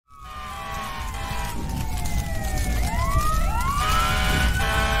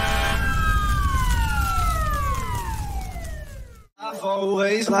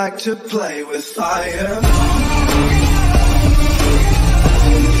like to play with fire.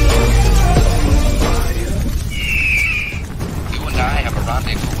 You and I have a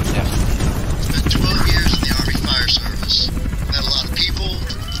rendezvous with destiny. Spent 12 years in the Army Fire Service. Met a lot of people,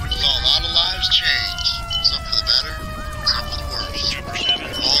 saw a lot of lives change. Some for the better, some for the worse. Super 7,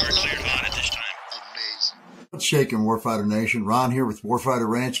 All of cleared them on at this time. amazing. What's shaking, Warfighter Nation? Ron here with Warfighter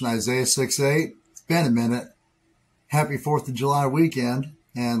Ranch and Isaiah 6'8". It's been a minute. Happy 4th of July weekend.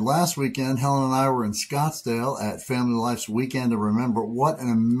 And last weekend, Helen and I were in Scottsdale at Family Life's Weekend to Remember. What an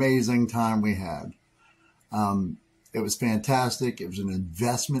amazing time we had. It was fantastic. It was an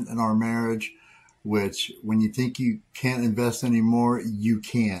investment in our marriage, which when you think you can't invest anymore, you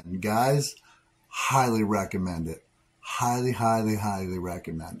can. Guys, highly recommend it. Highly, highly, highly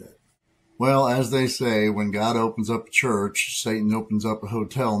recommend it. Well, as they say, when God opens up a church, Satan opens up a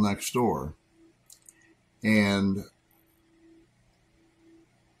hotel next door. And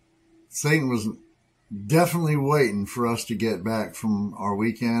Satan was definitely waiting for us to get back from our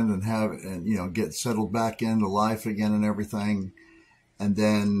weekend and get settled back into life again and everything. And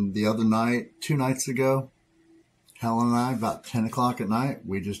then the other night, 2 nights ago, Helen and I, about 10 o'clock at night,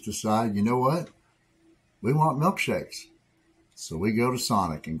 we just decided, you know what? We want milkshakes. So we go to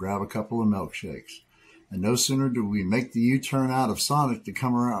Sonic and grab a couple of milkshakes. And no sooner do we make the U-turn out of Sonic to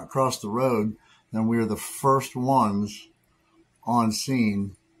come around across the road than we are the first ones on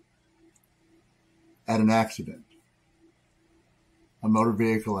scene at an accident, a motor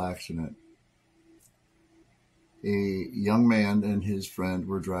vehicle accident. A young man and his friend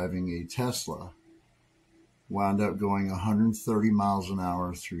were driving a Tesla, wound up going 130 miles an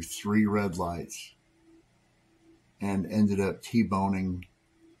hour through 3 red lights, and ended up T-boning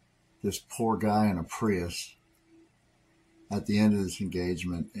this poor guy in a Prius at the end of this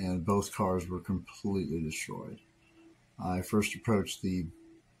engagement, and both cars were completely destroyed. I first approached the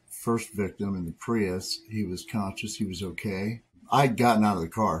first victim in the Prius. He was conscious. He was okay. I'd gotten out of the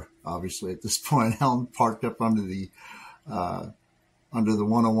car, obviously, at this point. Helen parked up under the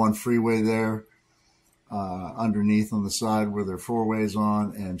 101 freeway there, underneath on the side where their 4-way's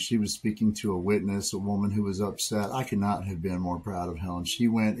on, and she was speaking to a witness, a woman who was upset. I could not have been more proud of Helen. She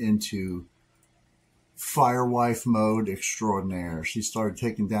went into firewife mode extraordinaire. She started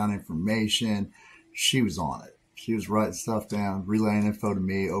taking down information. She was on it. She was writing stuff down, relaying info to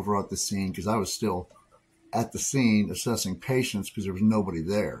me over at the scene, because I was still at the scene assessing patients because there was nobody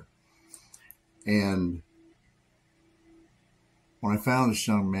there. And when I found this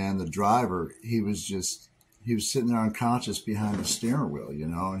young man, the driver, he was sitting there unconscious behind the steering wheel,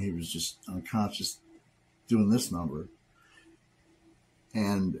 and he was just unconscious doing this number.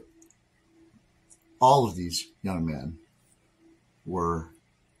 And all of these young men were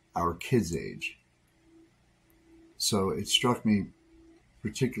our kids' age. So it struck me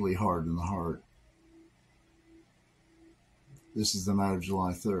particularly hard in the heart. This is the night of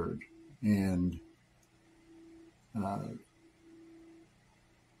July 3rd. And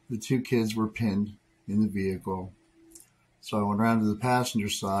the 2 kids were pinned in the vehicle. So I went around to the passenger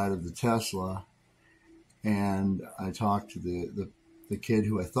side of the Tesla, and I talked to the kid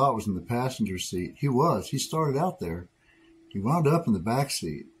who I thought was in the passenger seat. He started out there. He wound up in the back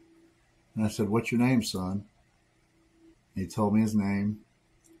seat. And I said, "What's your name, son?" He told me his name.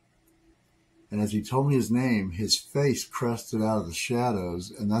 And as he told me his name, his face crested out of the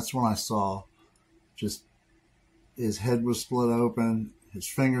shadows. And that's when I saw just his head was split open. His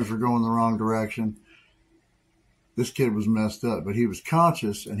fingers were going the wrong direction. This kid was messed up, but he was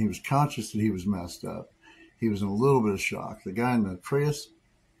conscious, and he was conscious that he was messed up. He was in a little bit of shock. The guy in the Prius,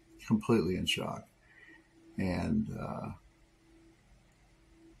 completely in shock. And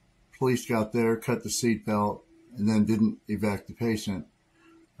police got there, cut the seatbelt, and then didn't evac the patient.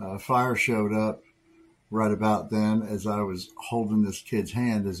 Fire showed up right about then as I was holding this kid's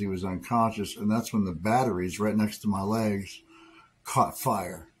hand as he was unconscious, and that's when the batteries right next to my legs caught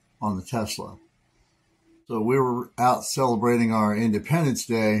fire on the Tesla. So we were out celebrating our Independence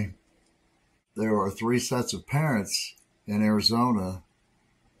Day. There are 3 sets of parents in Arizona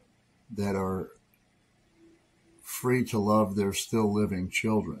that are free to love their still living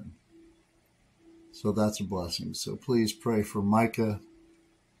children. So that's a blessing. So please pray for Micah,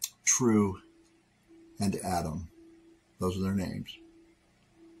 True, and Adam. Those are their names.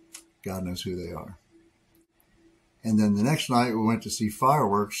 God knows who they are. And then the next night we went to see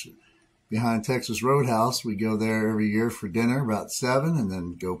fireworks behind Texas Roadhouse. We go there every year for dinner about 7, and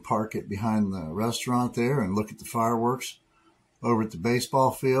then go park it behind the restaurant there and look at the fireworks over at the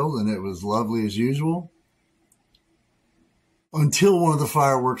baseball field. And it was lovely as usual until one of the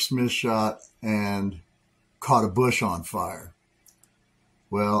fireworks misshot and caught a bush on fire.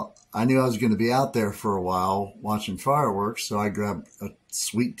 Well, I knew I was going to be out there for a while watching fireworks, so I grabbed a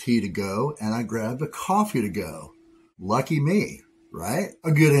sweet tea to go and I grabbed a coffee to go. Lucky me, right?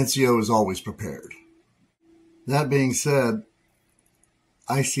 A good NCO is always prepared. That being said,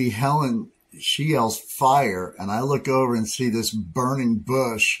 I see Helen, she yells fire, and I look over and see this burning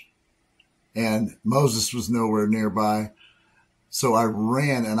bush, and Moses was nowhere nearby. So I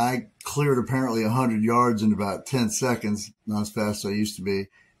ran and I cleared apparently 100 yards in about 10 seconds, not as fast as I used to be,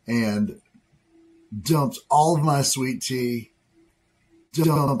 and dumped all of my sweet tea,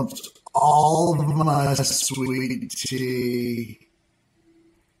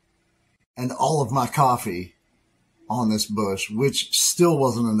 and all of my coffee on this bush, which still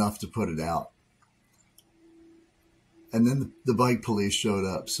wasn't enough to put it out. And then the bike police showed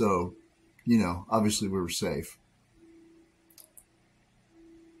up. So, obviously we were safe.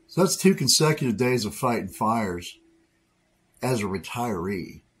 So that's 2 consecutive days of fighting fires as a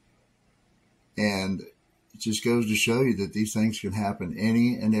retiree. And it just goes to show you that these things can happen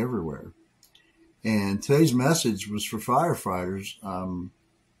any and everywhere. And today's message was for firefighters.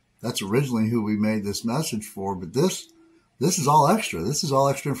 That's originally who we made this message for, but this is all extra. This is all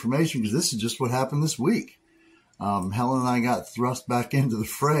extra information because this is just what happened this week. Helen and I got thrust back into the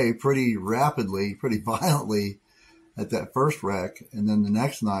fray pretty rapidly, pretty violently at that first wreck, and then the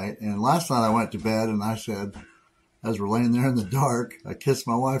next night. And last night I went to bed and I said, as we're laying there in the dark, I kissed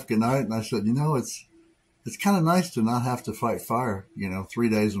my wife goodnight and I said, it's kind of nice to not have to fight fire, 3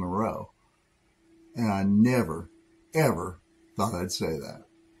 days in a row. And I never, ever thought I'd say that.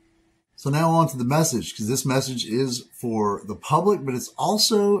 So now on to the message, because this message is for the public, but it's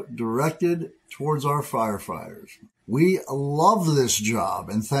also directed towards our firefighters. We love this job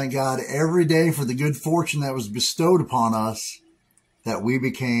and thank God every day for the good fortune that was bestowed upon us that we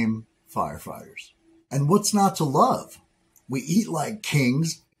became firefighters. And what's not to love? We eat like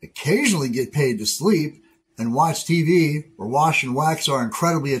kings, occasionally get paid to sleep, and watch TV or wash and wax our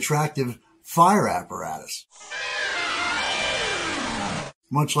incredibly attractive fire apparatus.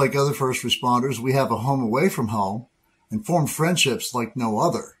 Much like other first responders, we have a home away from home and form friendships like no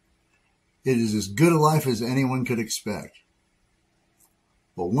other. It is as good a life as anyone could expect.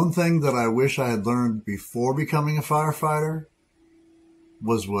 But one thing that I wish I had learned before becoming a firefighter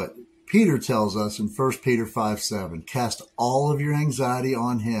was what Peter tells us in 1 Peter 5:7. Cast all of your anxiety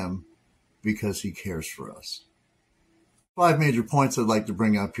on him because he cares for us. 5 major points I'd like to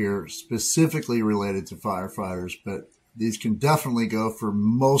bring up here, specifically related to firefighters, but these can definitely go for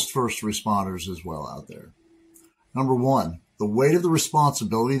most first responders as well out there. Number 1, the weight of the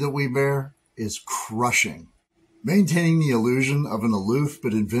responsibility that we bear is crushing. Maintaining the illusion of an aloof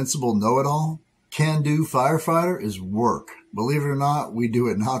but invincible know-it-all, can-do firefighter is work. Believe it or not, we do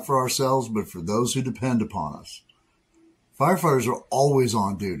it not for ourselves, but for those who depend upon us. Firefighters are always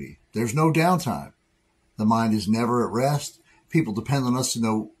on duty. There's no downtime. The mind is never at rest. People depend on us to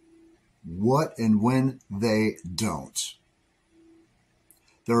know what and when they don't.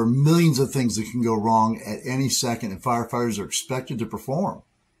 There are millions of things that can go wrong at any second, and firefighters are expected to perform.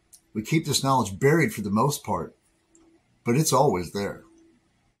 We keep this knowledge buried for the most part, but it's always there.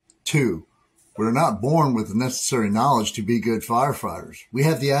 2, we're not born with the necessary knowledge to be good firefighters. We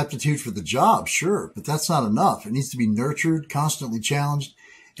have the aptitude for the job, sure, but that's not enough. It needs to be nurtured, constantly challenged,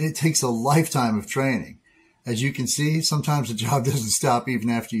 and it takes a lifetime of training. As you can see, sometimes the job doesn't stop even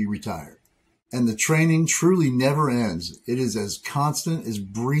after you retire. And the training truly never ends. It is as constant as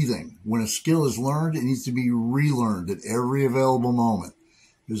breathing. When a skill is learned, it needs to be relearned at every available moment.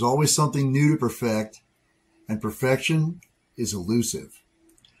 There's always something new to perfect, and perfection is elusive.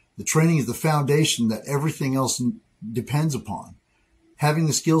 The training is the foundation that everything else depends upon. Having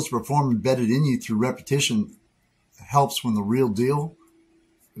the skills to perform embedded in you through repetition helps when the real deal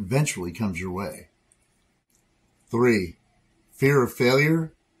eventually comes your way. 3, fear of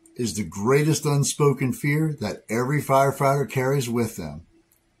failure is the greatest unspoken fear that every firefighter carries with them.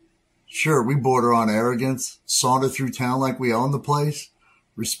 Sure, we border on arrogance, saunter through town like we own the place,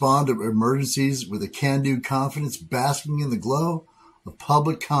 respond to emergencies with a can-do confidence basking in the glow of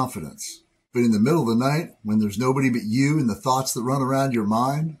public confidence. But in the middle of the night, when there's nobody but you and the thoughts that run around your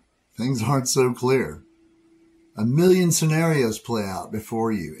mind, things aren't so clear. A million scenarios play out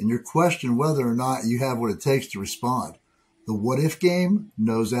before you, and you're questioning whether or not you have what it takes to respond. The what-if game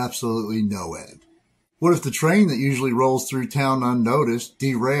knows absolutely no end. What if the train that usually rolls through town unnoticed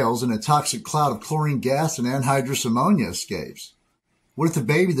derails and a toxic cloud of chlorine gas and anhydrous ammonia escapes? What if the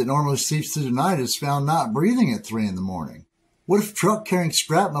baby that normally sleeps through the night is found not breathing at 3 in the morning? What if a truck carrying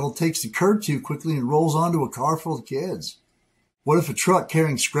scrap metal takes the curb too quickly and rolls onto a car full of kids? What if a truck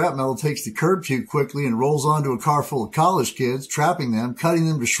carrying scrap metal takes the curb too quickly and rolls onto a car full of college kids, trapping them, cutting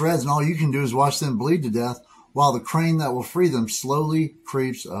them to shreds, and all you can do is watch them bleed to death while the crane that will free them slowly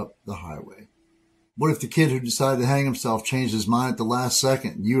creeps up the highway? What if the kid who decided to hang himself changed his mind at the last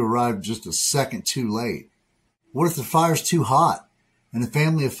second and you arrived just a second too late? What if the fire's too hot and a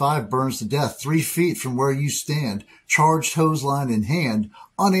family of 5 burns to death 3 feet from where you stand, charged hose line in hand,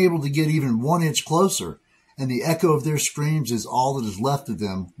 unable to get even 1 inch closer, and the echo of their screams is all that is left of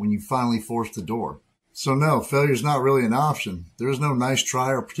them when you finally force the door? So no, failure's not really an option. There is no nice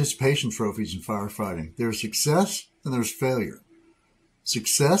try or participation trophies in firefighting. There's success and there's failure.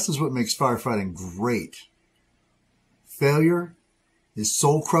 Success is what makes firefighting great. Failure is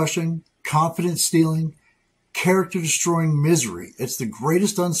soul-crushing, confidence-stealing, character-destroying misery. It's the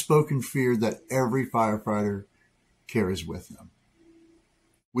greatest unspoken fear that every firefighter carries with them.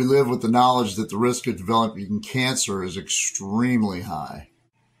 We live with the knowledge that the risk of developing cancer is extremely high.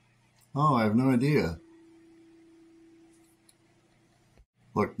 Oh, I have no idea.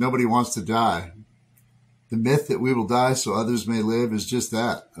 Look, nobody wants to die. The myth that we will die so others may live is just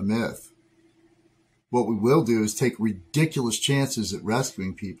that, a myth. What we will do is take ridiculous chances at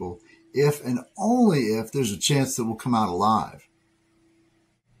rescuing people if and only if there's a chance that we'll come out alive.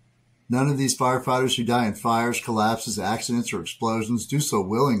 None of these firefighters who die in fires, collapses, accidents, or explosions do so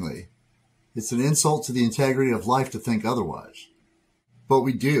willingly. It's an insult to the integrity of life to think otherwise. But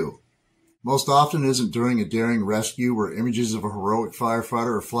we do. Most often it isn't during a daring rescue where images of a heroic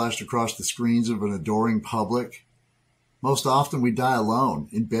firefighter are flashed across the screens of an adoring public. Most often we die alone,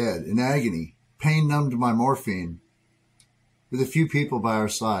 in bed, in agony, pain-numbed by morphine, with a few people by our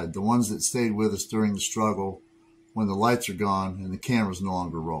side, the ones that stayed with us during the struggle when the lights are gone and the cameras no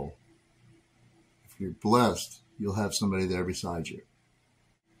longer roll. If you're blessed, you'll have somebody there beside you.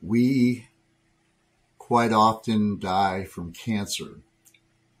 We quite often die from cancer.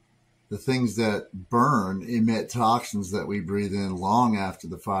 The things that burn emit toxins that we breathe in long after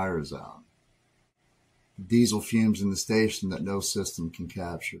the fire is out. The diesel fumes in the station that no system can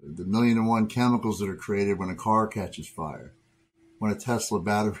capture. The 1,000,001 chemicals that are created when a car catches fire. When a Tesla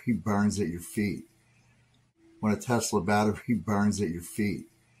battery burns at your feet. When a Tesla battery burns at your feet.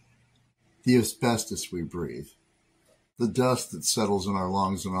 The asbestos we breathe. The dust that settles in our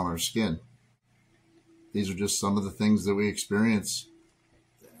lungs and on our skin. These are just some of the things that we experience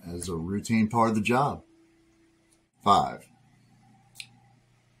as a routine part of the job. 5.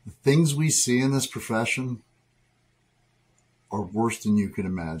 The things we see in this profession are worse than you can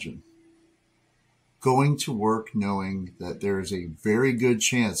imagine. Going to work knowing that there is a very good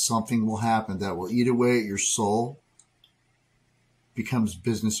chance something will happen that will eat away at your soul becomes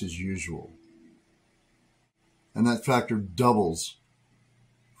business as usual. And that factor doubles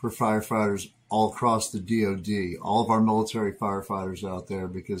for firefighters all across the DOD, all of our military firefighters out there,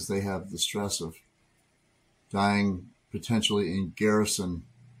 because they have the stress of dying potentially in garrison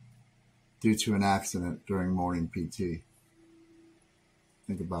due to an accident during morning PT.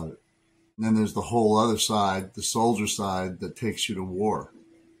 Think about it. And then there's the whole other side, the soldier side, that takes you to war.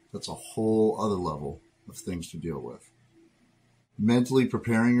 That's a whole other level of things to deal with. Mentally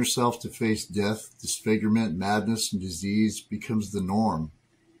preparing yourself to face death, disfigurement, madness, and disease becomes the norm,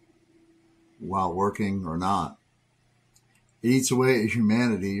 while working or not. It eats away at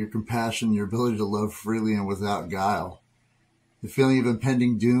humanity, your compassion, your ability to love freely and without guile. The feeling of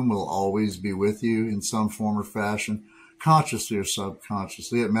impending doom will always be with you in some form or fashion, consciously or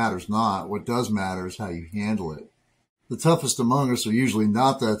subconsciously. It matters not. What does matter is how you handle it. The toughest among us are usually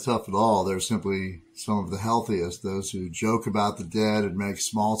not that tough at all. They're simply some of the healthiest, those who joke about the dead and make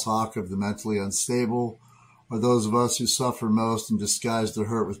small talk of the mentally unstable, or those of us who suffer most and disguise their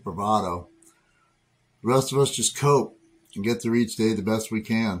hurt with bravado. The rest of us just cope and get through each day the best we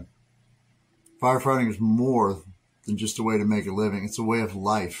can. Firefighting is more than just a way to make a living. It's a way of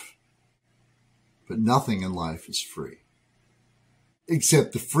life. But nothing in life is free,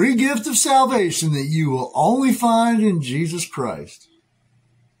 except the free gift of salvation that you will only find in Jesus Christ.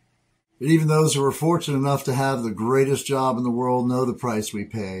 But even those who are fortunate enough to have the greatest job in the world know the price we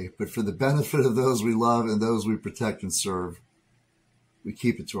pay. But for the benefit of those we love and those we protect and serve, we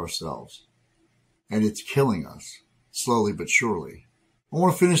keep it to ourselves. And it's killing us, slowly but surely. I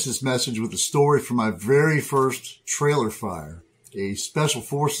want to finish this message with a story from my very first trailer fire. A Special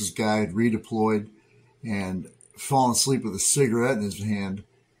Forces guy had redeployed and fallen asleep with a cigarette in his hand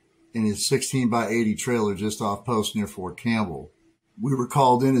in his 16x80 trailer just off post near Fort Campbell. We were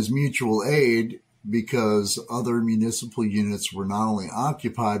called in as mutual aid because other municipal units were not only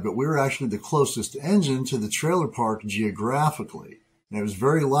occupied, but we were actually the closest engine to the trailer park geographically. And it was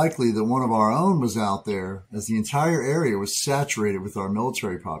very likely that one of our own was out there, as the entire area was saturated with our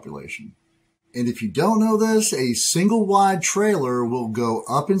military population. And if you don't know this, a single wide trailer will go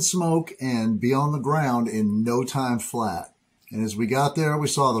up in smoke and be on the ground in no time flat. And as we got there, we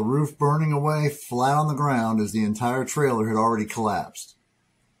saw the roof burning away flat on the ground as the entire trailer had already collapsed.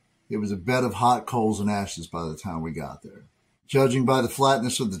 It was a bed of hot coals and ashes by the time we got there. Judging by the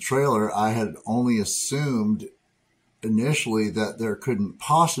flatness of the trailer, I had only assumed initially that there couldn't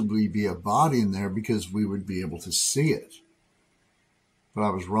possibly be a body in there because we would be able to see it. But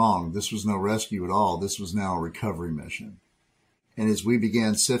I was wrong. This was no rescue at all. This was now a recovery mission. And as we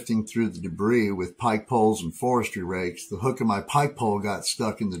began sifting through the debris with pike poles and forestry rakes, the hook of my pike pole got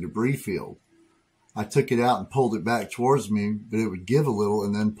stuck in the debris field. I took it out and pulled it back towards me, but it would give a little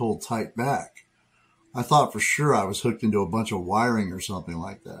and then pull tight back. I thought for sure I was hooked into a bunch of wiring or something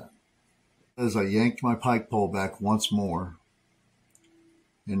like that. As I yanked my pike pole back once more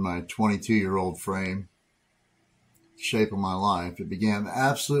in my 22-year-old frame, shape of my life, it became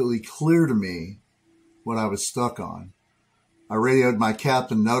absolutely clear to me what I was stuck on. I radioed my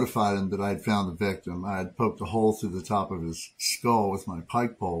captain, notified him that I had found the victim. I had poked a hole through the top of his skull with my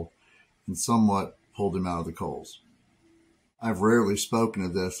pike pole and somewhat pulled him out of the coals. I've rarely spoken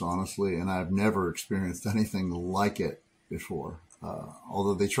of this, honestly, and I've never experienced anything like it before.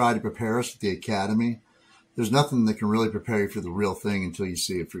 Although they try to prepare us at the academy, there's nothing that can really prepare you for the real thing until you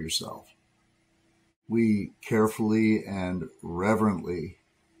see it for yourself. We carefully and reverently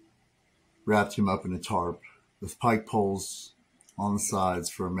wrapped him up in a tarp with pike poles on the sides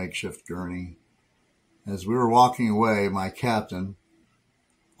for a makeshift gurney. As we were walking away, my captain,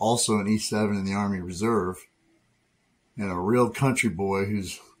 also an E7 in the Army Reserve, and a real country boy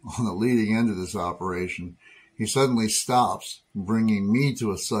who's on the leading end of this operation, he suddenly stops, bringing me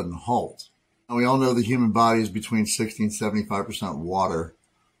to a sudden halt. Now, we all know the human body is between 60 and 75% water.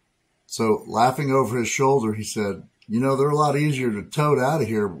 So laughing over his shoulder, he said, "You know, they're a lot easier to tote out of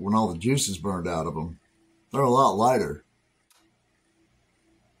here when all the juice is burned out of them. They're a lot lighter."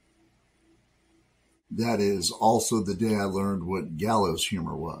 That is also the day I learned what gallows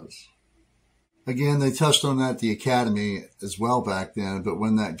humor was. Again, they touched on that at the academy as well back then, but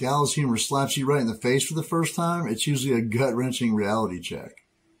when that gallows humor slaps you right in the face for the first time, it's usually a gut-wrenching reality check.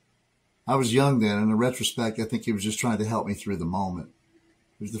 I was young then, and in retrospect, I think he was just trying to help me through the moment.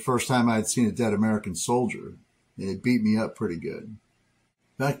 It was the first time I had seen a dead American soldier, and it beat me up pretty good.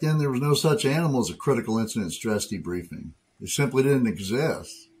 Back then, there was no such animal as a critical incident stress debriefing. It simply didn't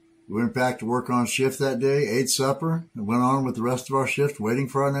exist. We went back to work on shift that day, ate supper, and went on with the rest of our shift waiting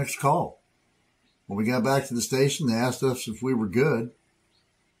for our next call. When we got back to the station, they asked us if we were good.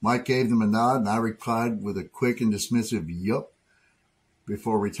 Mike gave them a nod, and I replied with a quick and dismissive yup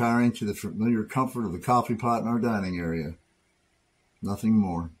before retiring to the familiar comfort of the coffee pot in our dining area. Nothing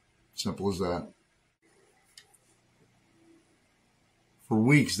more. Simple as that. For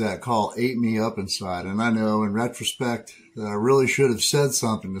weeks, that call ate me up inside, and I know, in retrospect, that I really should have said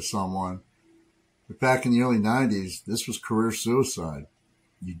something to someone. But back in the early 90s, this was career suicide.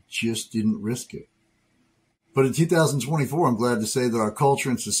 You just didn't risk it. But in 2024, I'm glad to say that our culture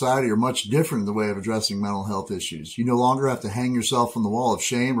and society are much different in the way of addressing mental health issues. You no longer have to hang yourself on the wall of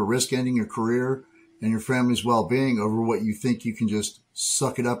shame or risk ending your career and your family's well-being over what you think you can just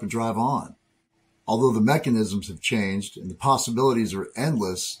suck it up and drive on. Although the mechanisms have changed and the possibilities are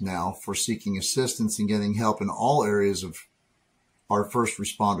endless now for seeking assistance and getting help in all areas of our first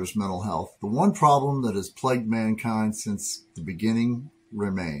responders' mental health, the one problem that has plagued mankind since the beginning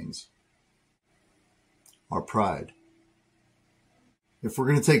remains: our pride. If we're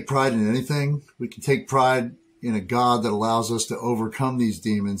going to take pride in anything, we can take pride in a God that allows us to overcome these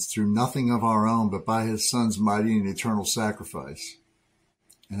demons through nothing of our own, but by his son's mighty and eternal sacrifice.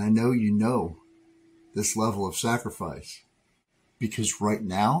 And I know you know this level of sacrifice, because right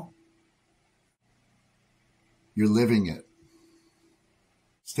now, you're living it.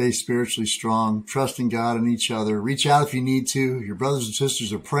 Stay spiritually strong, trust in God and each other. Reach out if you need to. Your brothers and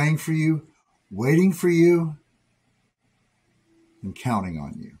sisters are praying for you, waiting for you, and counting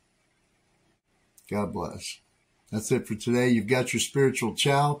on you. God bless. That's it for today. You've got your spiritual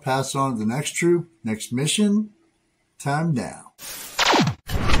chow. Pass on to the next troop, next mission. Time now.